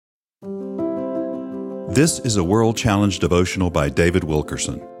This is a World Challenge devotional by David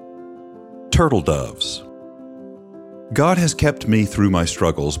Wilkerson. Turtle Doves. God has kept me through my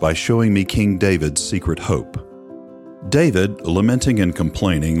struggles by showing me King David's secret hope. David, lamenting and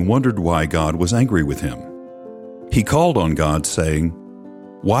complaining, wondered why God was angry with him. He called on God, saying,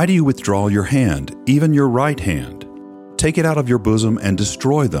 "Why do you withdraw your hand, even your right hand? Take it out of your bosom and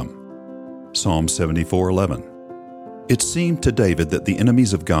destroy them." Psalm 74:11. It seemed to David that the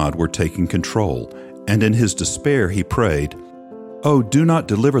enemies of God were taking control, and in his despair he prayed, "Oh, do not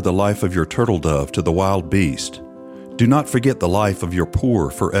deliver the life of your turtle dove to the wild beast. Do not forget the life of your poor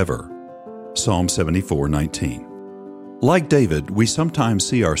forever." Psalm 74:19. Like David, we sometimes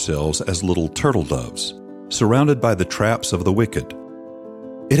see ourselves as little turtle doves, surrounded by the traps of the wicked.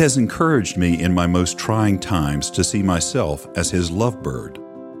 It has encouraged me in my most trying times to see myself as his lovebird,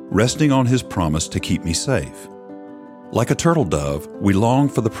 resting on his promise to keep me safe. Like a turtle dove, we long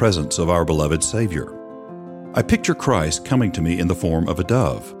for the presence of our beloved Savior. I picture Christ coming to me in the form of a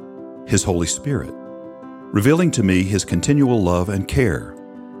dove, His Holy Spirit, revealing to me His continual love and care.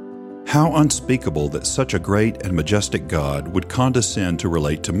 How unspeakable that such a great and majestic God would condescend to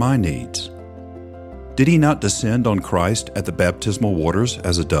relate to my needs. Did He not descend on Christ at the baptismal waters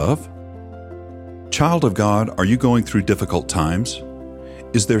as a dove? Child of God, are you going through difficult times?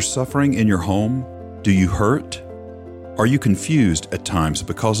 Is there suffering in your home? Do you hurt? Are you confused at times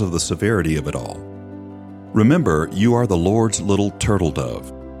because of the severity of it all? Remember, you are the Lord's little turtle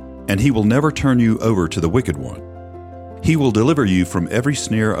dove, and He will never turn you over to the wicked one. He will deliver you from every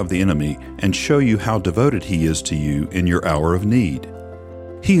snare of the enemy and show you how devoted He is to you in your hour of need.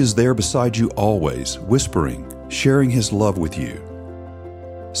 He is there beside you always, whispering, sharing His love with you.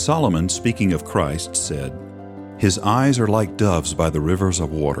 Solomon, speaking of Christ, said, "His eyes are like doves by the rivers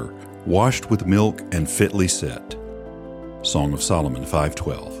of water, washed with milk and fitly set." Song of Solomon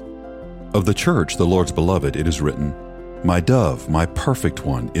 5:12. Of the church, the Lord's beloved, it is written, "My dove, my perfect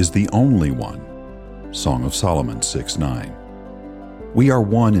one, is the only one." Song of Solomon 6:9. We are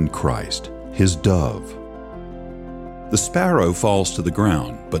one in Christ, His dove. The sparrow falls to the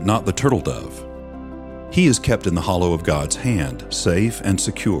ground, but not the turtle dove. He is kept in the hollow of God's hand, safe and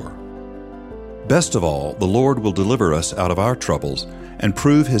secure. Best of all, the Lord will deliver us out of our troubles and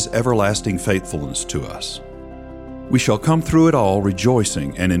prove His everlasting faithfulness to us. We shall come through it all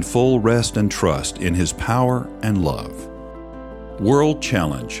rejoicing and in full rest and trust in His power and love. World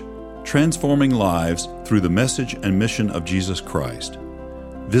Challenge, transforming lives through the message and mission of Jesus Christ.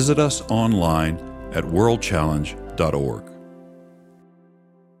 Visit us online at worldchallenge.org.